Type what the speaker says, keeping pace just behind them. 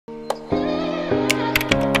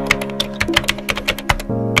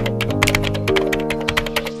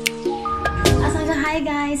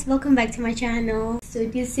guys, welcome back to my channel. So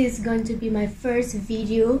this is going to be my first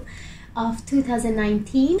video of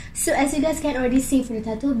 2019. So as you guys can already see from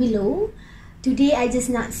the title below, today I just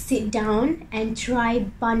not sit down and try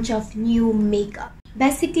bunch of new makeup.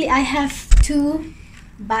 Basically I have two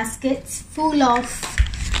baskets full of,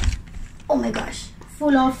 oh my gosh,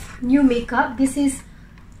 full of new makeup. This is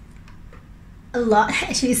a lot.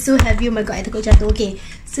 Actually it's so heavy. Oh my god, I takut jatuh. Okay,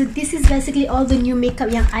 so this is basically all the new makeup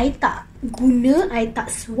yang I tak guna, I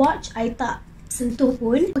tak swatch, I tak sentuh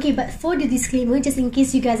pun. Okay, but for the disclaimer, just in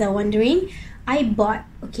case you guys are wondering, I bought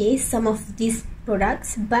some of these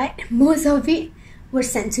products, but most of it were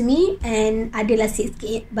sent to me and adalah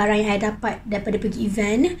sikit barang yang I dapat daripada pergi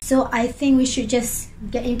event. So I think we should just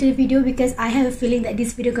get into the video because I have a feeling that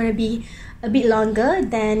this video gonna be a bit longer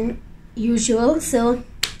than usual. So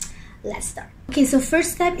let's start. Okay, so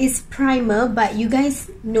first step is primer, but you guys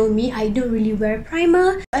know me, I don't really wear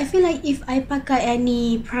primer. I feel like if I pakai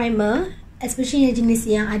any primer, especially yang jenis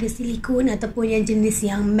yang ada silikon ataupun yang jenis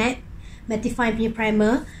yang mattifying punya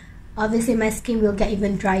primer, obviously my skin will get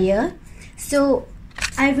even drier. So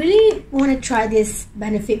I really want to try this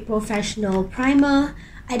Benefit Professional primer.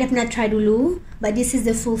 I dah pernah try dulu, but this is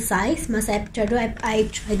the full size. Masa I try dulu, I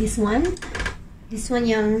try this one. This one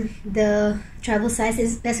yang the travel size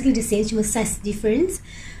is basically the same, cuma size difference.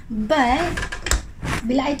 But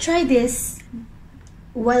bila I try this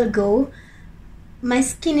a while ago, my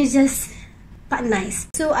skin is just tak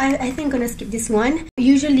nice. So I think I'm gonna skip this one.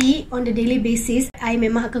 Usually on the daily basis, I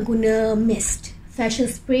memang akan guna mist,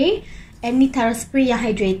 facial spray, and ni Tara spray yang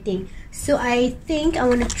hydrating. So I think I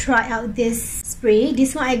want to try out this spray.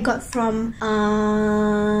 This one I got from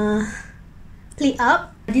Play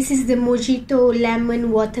Up. This is the Mojito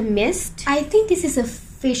Lemon Water Mist. I think this is a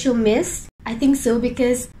facial mist. I think so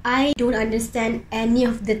because I don't understand any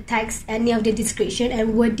of the text, any of the description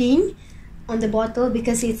and wording on the bottle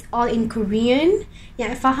because it's all in Korean.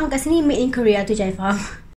 Yang I faham kat sini made in Korea tu je I faham.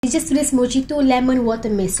 It's just this Mojito Lemon Water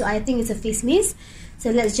Mist. So I think it's a face mist.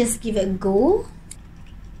 So let's just give it a go.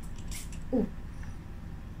 Ooh.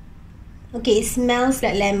 Okay, it smells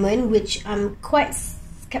like lemon, which I'm quite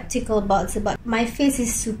skeptical about sebab my face is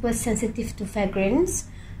super sensitive to fragrance.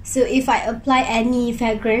 So if I apply any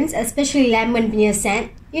fragrance, especially lemon punya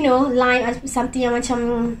scent, you know, lime or something yang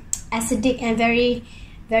macam acidic and very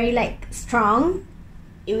like strong,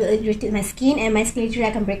 it will irritate my skin and my skin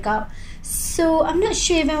literally can break out. So I'm not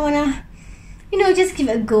sure if I wanna, you know, just give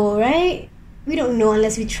it a go, right? We don't know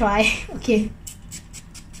unless we try. Okay.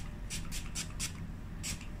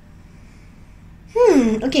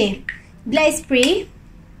 Okay. Bila I spray,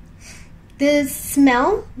 the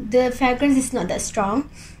smell, the fragrance is not that strong,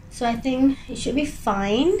 so I think it should be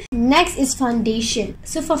fine. Next is foundation.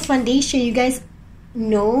 So for foundation, you guys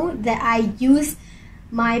know that I use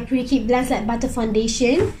my Pretty Cake Blends Like Butter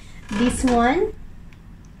foundation. This one,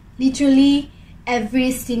 literally every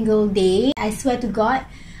single day. I swear to God,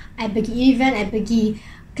 I pergi event, I pergi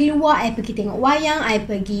keluar, I pergi tengok wayang, I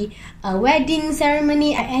pergi wedding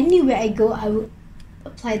ceremony, anywhere I go, I will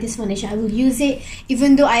apply this foundation. I will use it.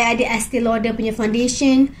 Even though I ada Estee Lauder punya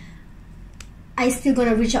foundation, I still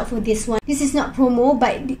gonna reach out for this one. This is not promo,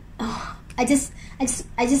 but I just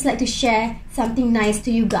like to share something nice to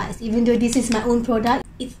you guys. Even though this is my own product,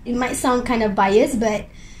 it might sound kind of biased, but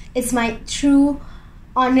it's my true,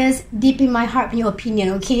 honest, deep in my heart punya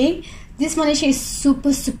opinion. Okay, this foundation is super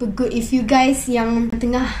good. If you guys yang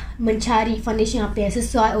tengah mencari foundation apa yang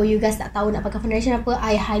sesuai, or you guys tak tahu nak pakai foundation apa,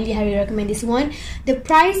 I highly recommend this one. The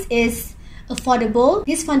price is affordable.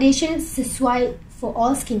 This foundation sesuai for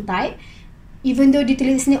all skin type. Even though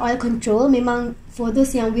ditulis ni oil control, memang for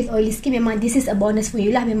those yang with oily skin, memang this is a bonus for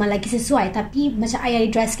you lah. Memang lagi sesuai. Tapi macam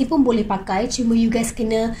I dry skin pun boleh pakai. Cuma you guys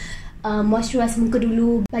kena moisturize muka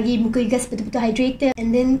dulu, bagi muka you guys betul-betul hydrated,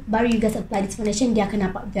 and then baru you guys apply this foundation, dia akan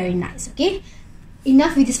nampak very nice. Okay,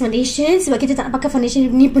 enough with this foundation sebab kita tak nak pakai foundation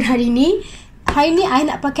ni pun hari ni. Hari ni I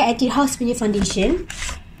nak pakai Etude House punya foundation,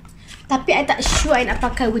 tapi I tak sure I nak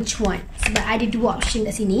pakai which one sebab ada dua option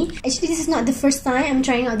kat sini. Actually this is not the first time I'm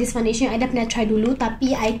trying out this foundation. I dah pernah try dulu,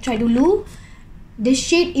 tapi I try dulu, the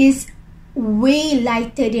shade is way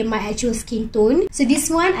lighter than my actual skin tone. So this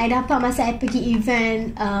one I dapat masa I pergi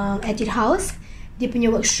event Etude House, dia punya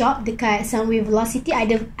workshop dekat Sunway Velocity. I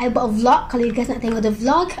buat vlog. Kalau you guys nak tengok the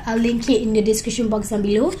vlog, I'll link it in the description box down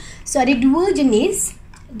below. So ada dua jenis.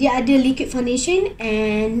 Dia ada liquid foundation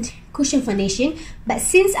and cushion foundation. But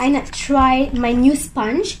since I nak try my new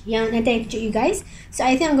sponge yang nanti I tunjuk you guys, so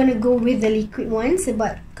I think I'm gonna go with the liquid one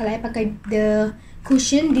sebab kalau I pakai the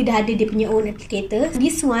cushion, dia dah ada dia punya own applicator.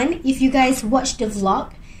 This one, if you guys watch the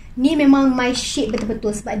vlog, ni memang my shade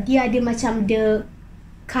betul-betul sebab dia ada macam the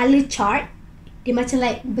color chart dia macam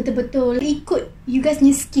like betul-betul ikut you guys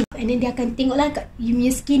punya skin, and then dia akan tengok lah kat you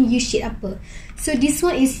punya skin, you shade apa. So this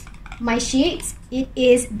one is my shades. It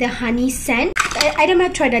is the honey scent. I dah pernah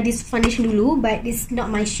try dah this foundation dulu, but it's not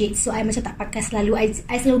my shade, so I macam tak pakai selalu.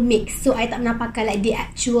 I selalu mix, so I tak pernah pakai like the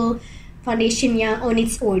actual foundation yang on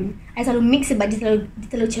its own. I selalu mix sebab dia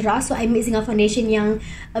terlalu cerah, so I mix dengan foundation yang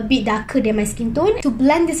a bit darker than my skin tone. To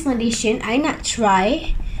blend this foundation, I nak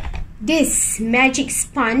try this magic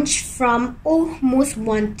sponge from Almost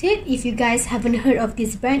Wanted. If you guys haven't heard of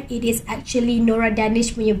this brand, it is actually Nora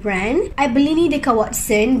Danish punya brand. I beli ni dekat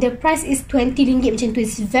Watson. The price is RM20 macam tu.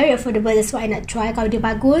 It's very affordable. That's why I nak try. Kalau dia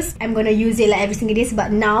bagus, I'm gonna use it like every single day.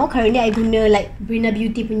 Sebab now currently I guna like Brina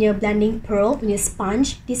Beauty punya blending pearl punya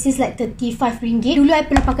sponge. This is like RM35. Dulu I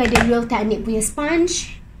pernah pakai the Real Technique punya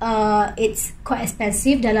sponge. It's quite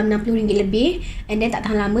expensive, dalam RM60 lebih, and then tak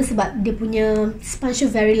tahan lama sebab dia punya sponge tu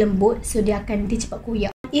very lembut, so dia cepat koyak.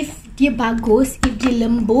 If dia bagus, if dia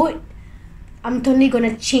lembut, I'm totally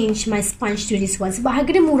gonna change my sponge to this one sebab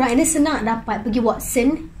harga dia murah and dia senang dapat. Pergi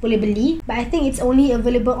Watson boleh beli, but I think it's only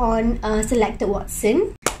available on selected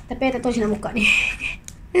Watson. Tapi I tak tahu macam nak buka ni.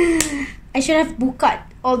 I should have buka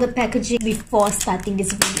all the packaging before starting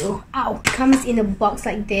this video. Ow! It comes in a box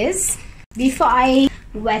like this. Before I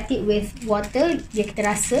wet it with water, dia kita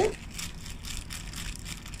rasa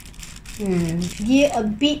dia a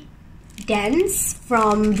bit dense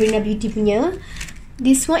from Brina Beauty punya.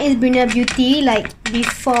 This one is Brina Beauty like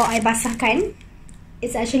before I basahkan.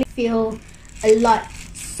 It's actually feel a lot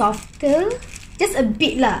softer, just a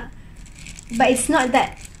bit lah, but it's not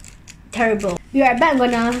that terrible. Be right back. I'm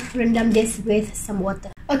gonna rendam this with some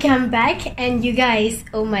water. Okay, I'm back, and you guys,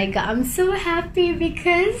 oh my god, I'm so happy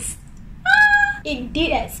because it did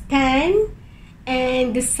expand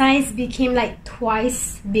and the size became like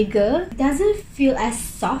twice bigger. It doesn't feel as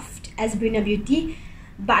soft as Brina Beauty,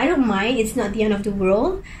 but I don't mind. It's not the end of the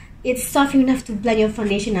world. It's soft enough to blend your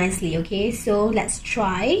foundation nicely. Okay, so let's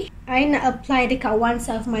try. I nak apply dekat one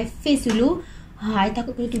side of my face dulu. I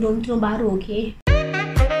takut kena tudung baru. Okay,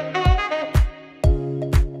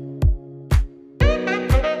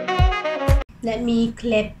 let me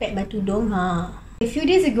klepek my tudung. A few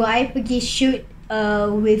days ago, I pergi shoot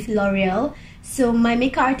with L'Oreal. So my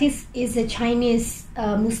makeup artist is a Chinese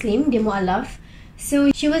Muslim, dia mu'alaf.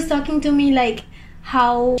 So she was talking to me like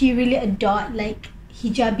how she really adored like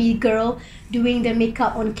hijabi girl doing the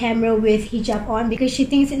makeup on camera with hijab on, because she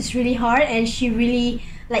thinks it's really hard, and she really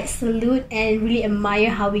like salute and really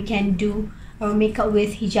admire how we can do our makeup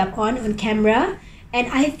with hijab on camera.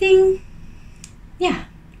 And I think, yeah,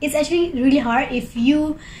 it's actually really hard. If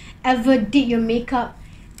you ever did your makeup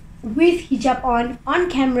with hijab on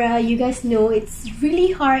camera, you guys know it's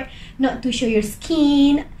really hard not to show your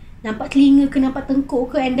skin. Nampak telinga ke, nampak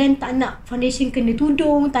tengkuk ke, and then tak nak foundation kena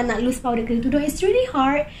tudung, tak nak loose powder kena tudung. It's really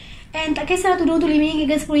hard. And tak kisah tudung tu RM5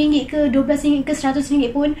 ke RM10 ke RM12 ke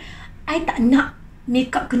RM100 pun, I tak nak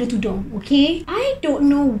makeup kena tudung. Okay, I don't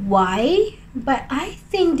know why, but I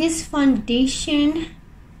think this foundation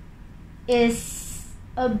is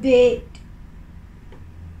a bit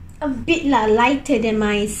lah lighter than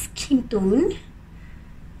my skin tone.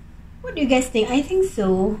 What do you guys think? I think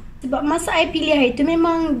so. Sebab masa I pilih hari tu,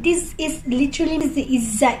 memang this is literally the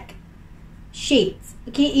exact shades.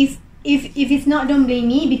 Okay, if it's not, don't blame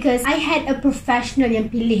me, because I had a professional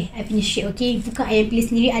yang pilih I punya shade. Okay, bukan I yang pilih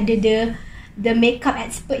sendiri. Ada the makeup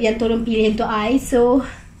expert yang tolong pilih untuk I. So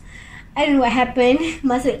I don't know what happened.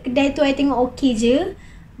 Masa kedai tu I tengok okay je,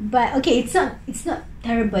 but okay, it's not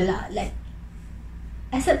terrible lah, like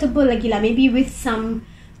acceptable lagi lah. Maybe with some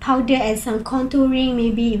powder and some contouring,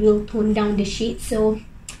 maybe it will tone down the shade. So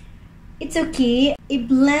it's okay. It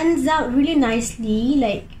blends out really nicely.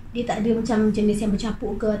 Like dia tak ada macam jenis yang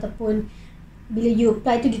bercapuk ke, ataupun bila you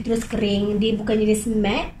apply tu dia terus kering. Dia bukan jenis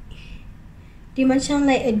matte. Dia macam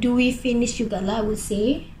like a dewy finish jugalah, I would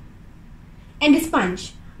say. And the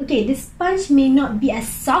sponge. Okay, the sponge may not be as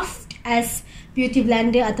soft as Beauty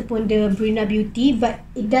Blender ataupun the Brina Beauty, but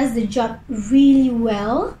it does the job really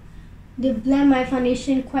well. They blend my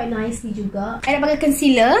foundation quite nicely juga. I nak pakai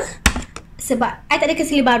concealer sebab I tak ada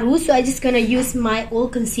concealer baru, so I just gonna use my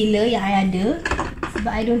old concealer yang I ada, sebab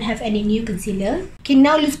I don't have any new concealer. Okay,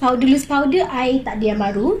 now loose powder. Loose powder I tak ada yang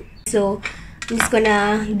baru, so I'm just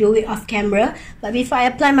gonna do it off camera. But before I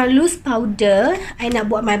apply my loose powder, I nak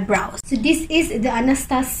buat my brows. So this is the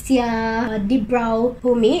Anastasia Deep Brow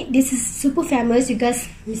Pomade. This is super famous. You guys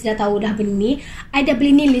mesti dah tahu dah benda ni. I dah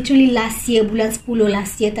beli ni literally last year, bulan 10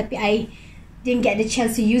 last year. Tapi I didn't get the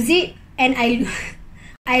chance to use it. And I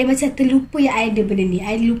macam terlupa yang I ada benda ni.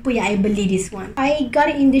 I lupa yang I beli this one. I got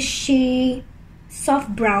it in the shade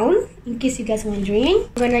soft brown, in case you guys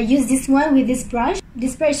wondering. I'm gonna use this one with this brush.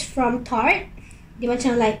 This brush from Tarte. Dia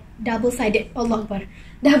macam like double-sided, Allah Akbar,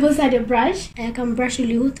 double-sided brush. I akan brush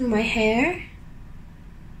dulu through my hair.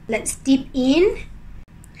 Let's dip in.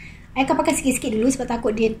 I akan pakai sikit-sikit dulu sebab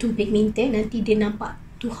takut dia too pigmented, nanti dia nampak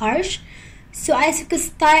too harsh. So I suka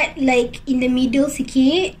start like in the middle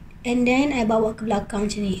sikit, and then I bawa ke belakang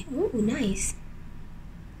macam ni. Oh, nice.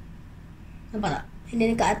 Nampak tak? And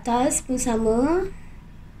then dekat atas pun sama.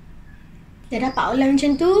 Dah dapat outline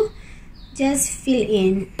macam tu, just fill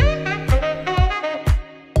in.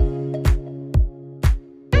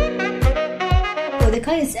 The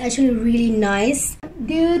colour is actually really nice.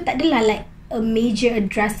 Dia tak adalah like a major,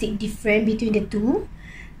 drastic difference between the two.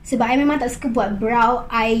 Sebab I memang tak suka buat brow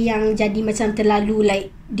I yang jadi macam terlalu like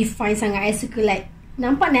define sangat. I suka like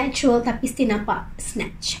nampak natural tapi still nampak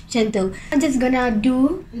snatch macam tu. I'm just gonna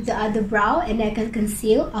do the other brow and I can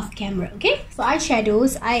conceal off camera, okay? For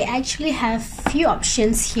eyeshadows, I actually have few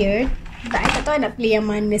options here, but I tak tahu I nak pilih yang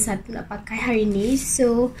mana satu nak pakai hari ni.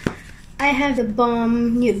 So I have the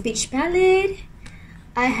Balm Nude Beach palette.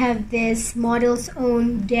 I have this Model's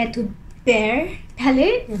Own Dare to Bear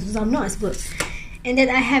palette. I'm not sebut. And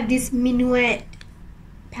then I have this Minuet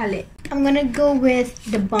palette. I'm gonna go with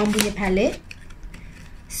the Balm punya palette.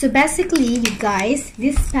 So basically, you guys,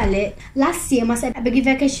 this palette last year masa I pergi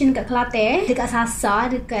vacation kat Kelantan, dekat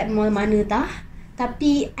Sasa, dekat mall mana tah.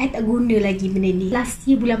 Tapi I tak guna lagi benda ni. Last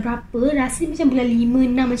year bulan berapa? Rasa macam bulan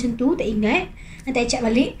 5, 6 macam tu, tak ingat. Nanti I check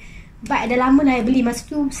balik. But dah lama dah I beli. Masa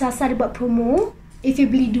tu Sasa ada buat promo. If you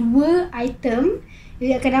beli 2 item,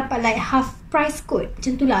 you akan dapat like half price code.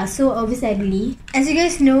 Macam tu lah. So obviously I beli. As you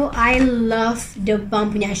guys know, I love the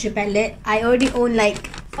Balm punya eyeshadow palette. I already own like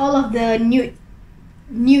all of the nude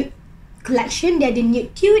collection. Dia ada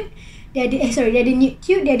nude cute, dia ada nude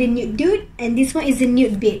cute, dia ada nude dude, and this one is a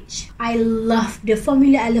nude beige. I love the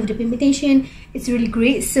formula, I love the pigmentation. It's really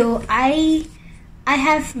great. So I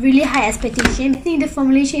have really high expectation. I think the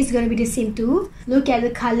formulation is gonna be the same too. Look at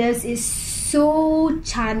the colors, is so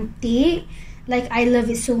cantik. Like I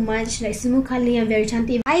love it so much. Like semua colour yang very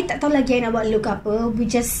cantik. I tak tahu lagi I nak buat look apa. We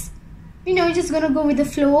just, you know, just gonna go with the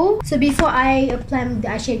flow. So before I apply the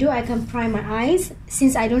eyeshadow, I can prime my eyes.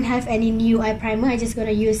 Since I don't have any new eye primer, I just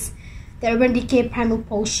gonna use the Urban Decay Primer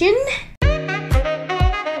Potion.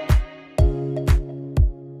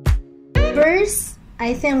 First,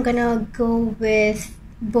 I think I'm gonna go with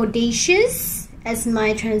Bodacious as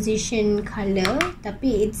my transition colour.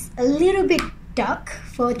 Tapi it's a little bit dark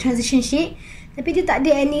for transition shade. Tapi dia tak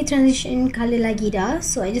ada any transition colour lagi dah.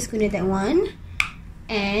 So I just guna that one.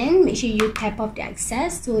 And make sure you tap off the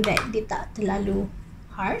excess so that dia tak terlalu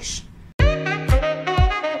harsh.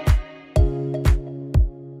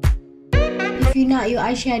 If you nak your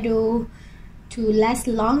eyeshadow to last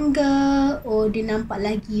longer or dia nampak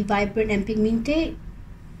lagi vibrant and pigmented,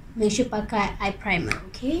 make sure pakai eye primer,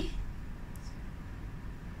 okay?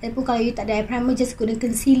 Ataupun kalau you tak ada eye primer, just guna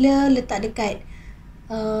concealer, letak dekat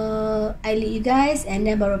eyelid you guys, and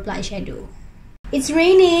then baru apply eyeshadow. It's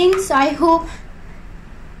raining, so I hope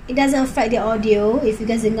it doesn't affect the audio. If you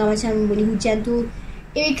guys dengar macam bunyi hujan tu,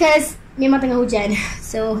 because memang tengah hujan.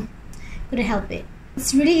 So couldn't help it.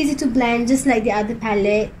 It's really easy to blend, just like the other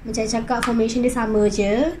palette. Macam cakap, formation dia sama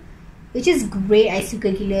je, which is great. I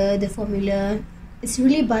suka gila the formula. It's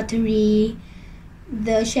really buttery.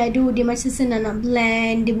 The shadow dia macam senang nak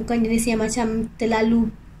blend. Dia bukan jenis yang macam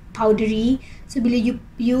terlalu powdery. So bila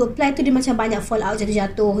you apply tu, dia macam banyak fall out,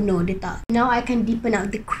 jatuh-jatuh. No, dia tak. Now I can deepen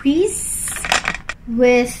out the crease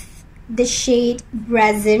with the shade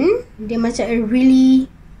Brazen. Dia macam a really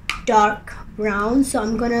dark brown. So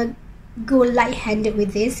I'm gonna go light-handed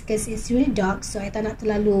with this because it's really dark. So I tak nak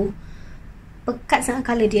terlalu pekat sangat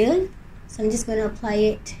colour dia. So I'm just gonna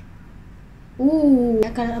apply it. Ooh,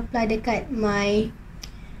 I akan apply dekat my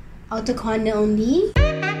outer corner only.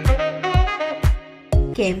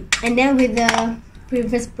 Okay, and then with the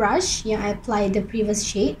previous brush yang I apply the previous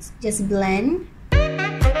shades, just blend.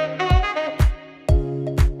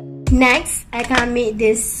 Next, I can make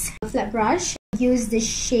this flat brush. Use the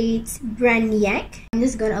shades Branyak. I'm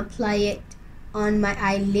just gonna apply it on my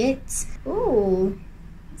eyelids. Oh,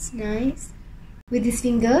 it's nice. With this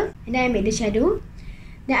finger, and then I make the shadow.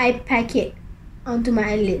 Then I pack it onto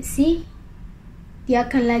my eyelid. See? Dia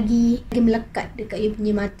akan lagi melekat dekat you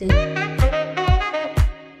punya mata.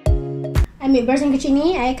 I make brush yang kecil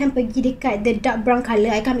ni, I akan pergi dekat the dark brown colour.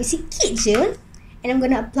 I akan ambil sikit je, and I'm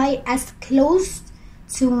gonna apply it as close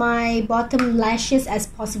to my bottom lashes as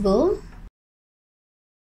possible.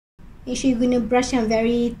 Make sure you guna brush yang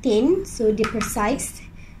very thin, so dia precise.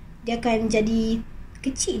 Dia akan jadi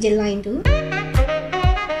kecil je line tu.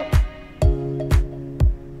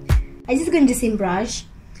 I just gonna use the same brush.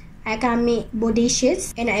 I akan ambil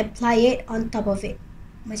bodacious and I apply it on top of it.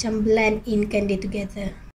 Macam blend in kan dia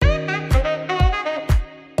together.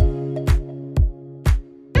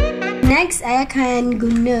 Next, I akan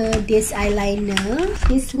guna this eyeliner.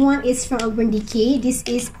 This one is from Urban Decay. This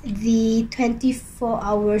is the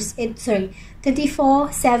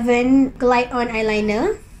 24/7 Glide On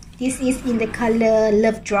eyeliner. This is in the color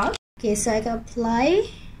Love Drop. Okay, so I can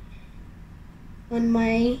apply on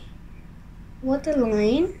my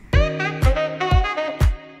waterline.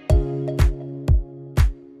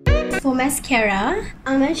 For mascara,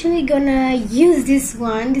 I'm actually gonna use this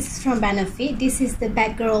one. This is from Benefit. This is the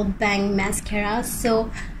Bad Girl Bang mascara.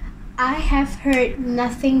 So I have heard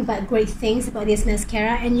nothing but great things about this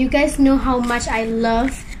mascara, and you guys know how much I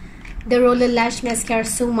love the Roller Lash mascara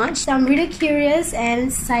so much. So I'm really curious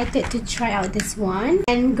and excited to try out this one.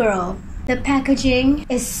 And girl, the packaging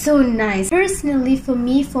is so nice. Personally, for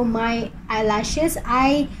me, for my eyelashes,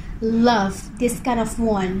 I love this kind of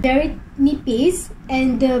one. Very nipis,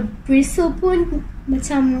 and the bristle pun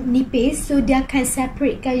macam nipis, so dia akan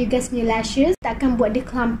separate kan you guys punya lashes, takkan buat dia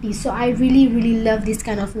clumpy. So I really love this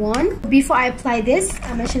kind of one. Before I apply this,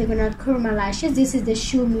 I'm actually gonna curl my lashes. This is the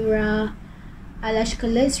Shumira eyelash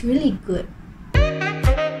color. It's really good.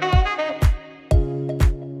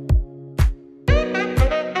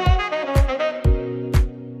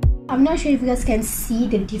 I'm not sure if you guys can see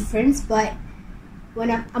the difference, but when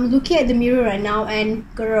I'm looking at the mirror right now, and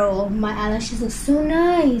girl, my eyelashes are so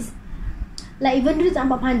nice. Like even though tak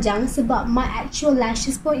nampak panjang, sebab my actual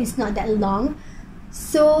lashes pun is not that long,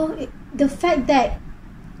 so the fact that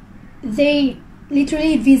they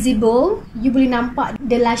literally visible, you boleh nampak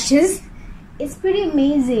the lashes, it's pretty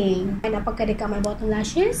amazing. I nak pakai dekat my bottom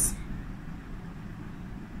lashes.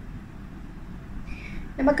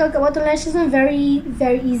 Nak pakai dekat bottom lashes pun very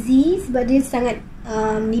easy, sebab dia sangat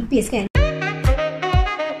nipis kan.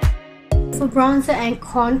 For bronzer and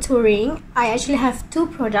contouring, I actually have two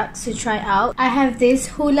products to try out. I have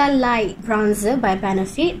this Hoola Light bronzer by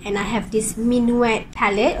Benefit, and I have this Minuet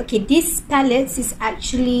palette. Okay, this palette is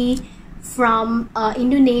actually from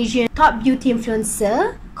Indonesian top beauty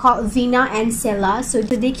influencer called Vina and Sela. So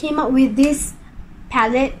they came up with this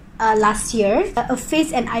palette last year, a face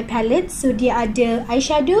and eye palette. So dia ada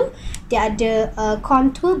eyeshadow, dia ada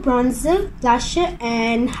contour, bronzer, blusher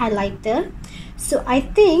and highlighter. So I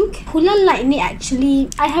think Hoola Light ni actually,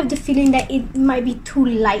 I have the feeling that it might be too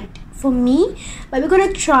light for me, but we're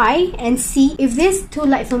gonna try and see. If this too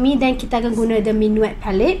light for me, then kita akan guna the Minuet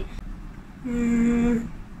palette.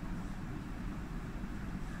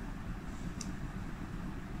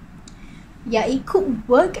 Yeah, it could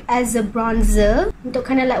work as a bronzer untuk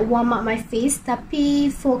kind of like warm up my face, tapi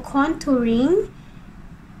for contouring,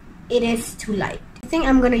 it is too light. I think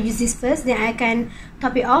I'm gonna use this first, then I can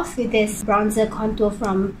top it off with this bronzer contour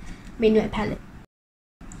from Minuet palette.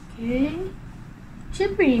 Okay,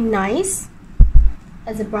 actually pretty nice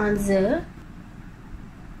as a bronzer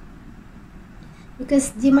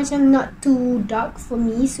because dia macam not too dark for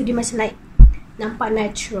me, so dia macam like nampak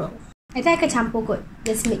natural. I think I can campur kot.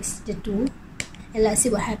 Just mix the two and let's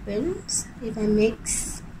see what happens if I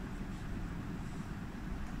mix.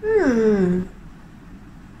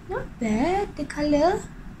 Not bad, the colour.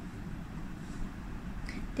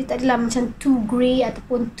 Dia tak adalah macam too grey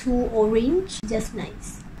ataupun too orange. Just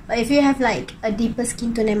nice. But if you have like a deeper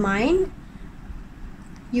skin tone than mine,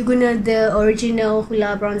 you guna the original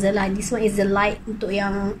Hoola bronzer lah. This one is the light untuk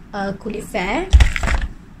yang kulit fair.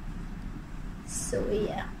 So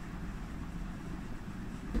yeah.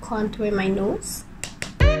 Contour my nose.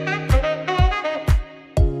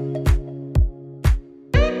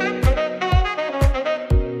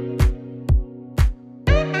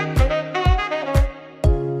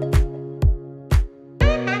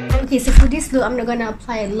 Okay, so for this look, I'm not gonna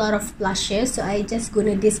apply a lot of blushes, so I just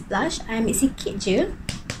gonna this blush. I ambil sikit je,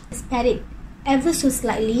 just pat it ever so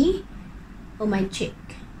slightly on my cheek.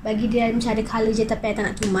 Bagi dia macam ada colour je, tapi I tak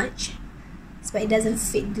nak too much, sebab it doesn't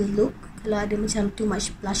fit the look kalau ada macam too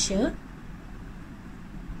much blusher.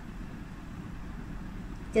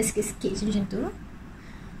 Just sikit-sikit je macam tu,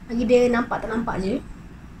 bagi dia nampak tak nampak je.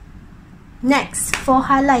 Next, for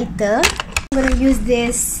highlighter, I'm gonna use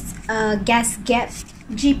this Gas Gap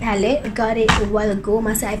G palette. I got it a while ago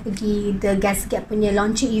masa I pergi the Gas Gap punya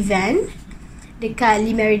launching event dekat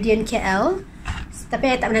Le Meridian KL, tapi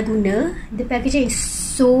I tak pernah guna. The packaging is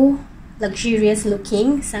so luxurious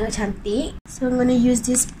looking, sangat cantik. So I'm gonna use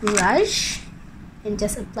this brush and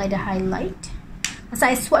just apply the highlight.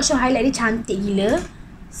 Masa I swatch the highlight dia cantik gila.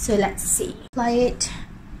 So let's see. Apply it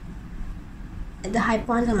at the high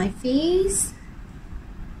points on my face.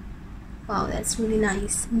 Wow, that's really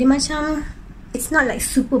nice. Dia macam, it's not like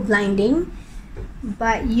super blinding,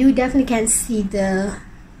 but you definitely can see the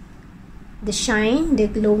shine, the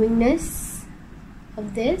glowingness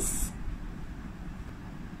of this.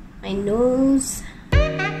 My nose.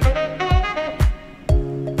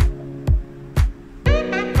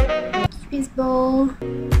 Cupid's bow.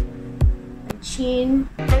 My chin.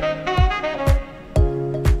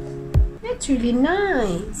 That's really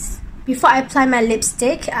nice. Before I apply my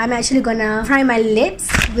lipstick, I'm actually gonna prime my lips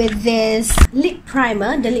with this lip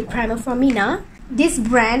primer, the lip primer from Mina. This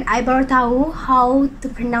brand, I baru tahu how to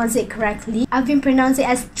pronounce it correctly. I've been pronouncing it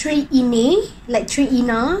as Triine, like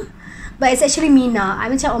Triina, but it's actually Mina.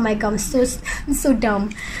 I'm macam, oh my god, I'm so dumb.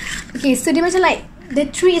 Okay, so dia macam like, the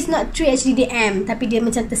tree is not tree, actually dia M, tapi dia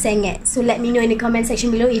macam tersengit. So let me know in the comment section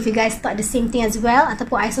below if you guys thought the same thing as well,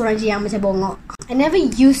 ataupun I seorang je yang macam bongok. I never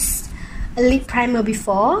used a lip primer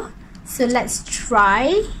before. So let's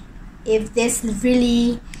try if this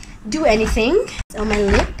really do anything on my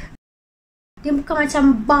lip. Dia bukan macam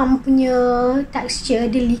balm punya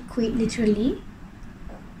texture, dia liquid literally.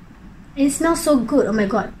 And it smells so good, oh my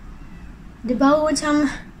god. Dia bau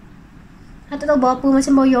macam, I tak tahu bau apa,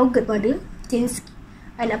 macam bau yogurt pun ada. Since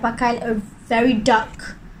I nak pakai a very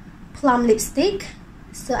dark plum lipstick,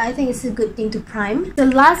 so I think it's a good thing to prime. So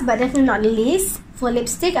last but definitely not least, for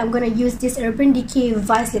lipstick, I'm gonna use this Urban Decay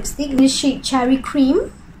Vice lipstick in the shade Cherry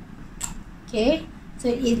Cream. Okay, so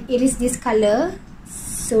it is this color,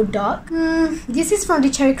 so dark. This is from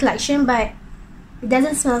the Cherry collection, but it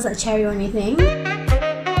doesn't smell like cherry or anything.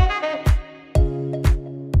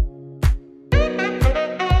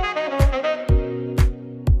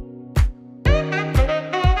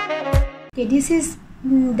 Okay, this is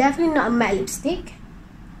definitely not a matte lipstick.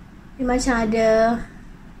 Dia macam ada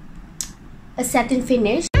a satin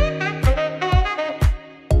finish.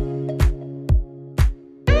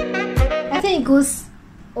 I think it goes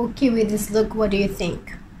okay with this look. What do you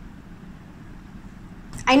think?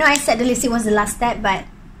 I know I said the lipstick was the last step, but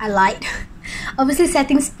I lied. Obviously,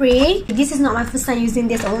 setting spray. This is not my first time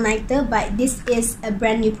using this all-nighter, but this is a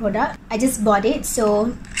brand new product. I just bought it,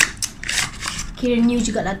 so kira new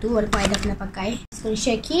jugalah tu, walaupun I dah pernah pakai. So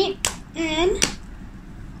shake it and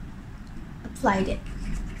applied it.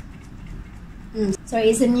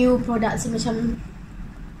 Sorry, it's a new product, so macam,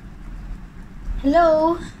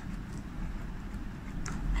 hello,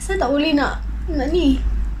 asal tak boleh nak ni.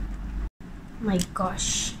 My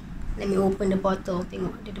gosh, let me open the bottle,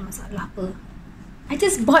 tengok dia ada masalah apa. I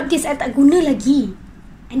just bought this, I tak guna lagi,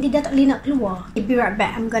 and dia dah tak boleh nak keluar. I'll be right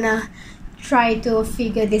back. I'm gonna try to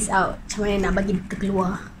figure this out, macam mana nak bagi dia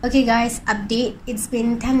keluar. Okay guys, update. It's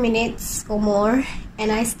been 10 minutes or more and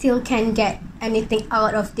I still can't get anything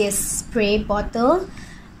out of this spray bottle.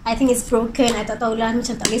 I think it's broken. I tak tahulah,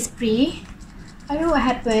 macam tak boleh spray. I don't know what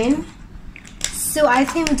happened. So I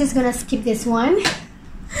think we're just gonna skip this one.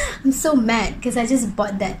 I'm so mad because I just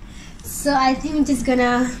bought that. So I think we're just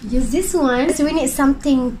gonna use this one. So we need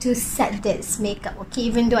something to set this makeup. Okay,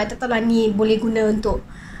 even though I tak tahulah ni boleh guna untuk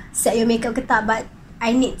set your makeup ke tak, but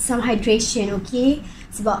I need some hydration, okay?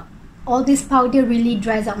 Sebab all this powder really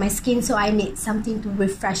dries out my skin, so I need something to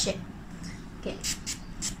refresh it. Okay.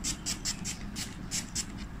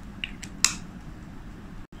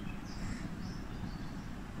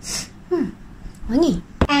 Wangi.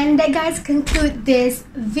 And that guys conclude this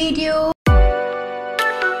video.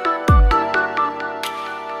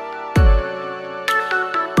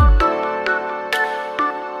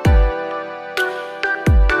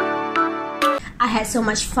 I had so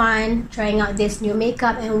much fun trying out this new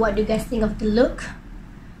makeup, and what do you guys think of the look?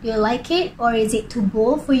 Do you like it, or is it too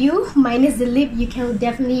bold for you? Minus the lip, you can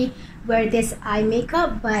definitely wear this eye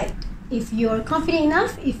makeup, but if you're confident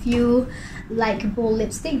enough, if you like bold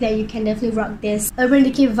lipstick, then you can definitely rock this Urban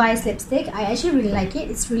Decay Vice lipstick. I actually really like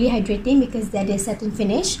it. It's really hydrating because that is satin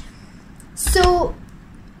finish. So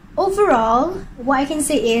overall, what I can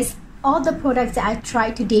say is all the products that I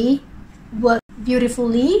tried today work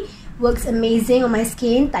beautifully, works amazing on my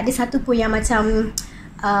skin. Tak ada satu pun yang macam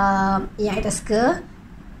yang I tak suka,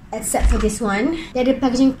 except for this one. Dia ada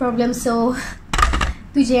packaging problem, so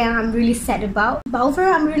tu je yang I'm really sad about. But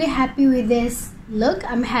overall, I'm really happy with this look.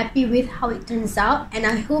 I'm happy with how it turns out, and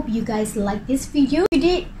I hope you guys like this video. If you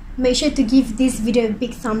did, make sure to give this video a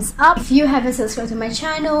big thumbs up. If you haven't subscribed to my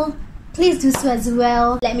channel, please do so as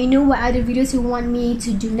well. Let me know what other videos you want me to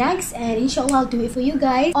do next, and inshallah I'll do it for you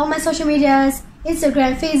guys. All my social medias,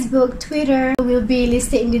 Instagram, Facebook, Twitter will be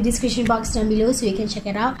listed in the description box down below, so you can check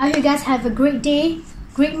it out. I hope you guys have a great day,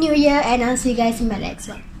 great new year, and I'll see you guys in my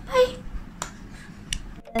next one. Bye!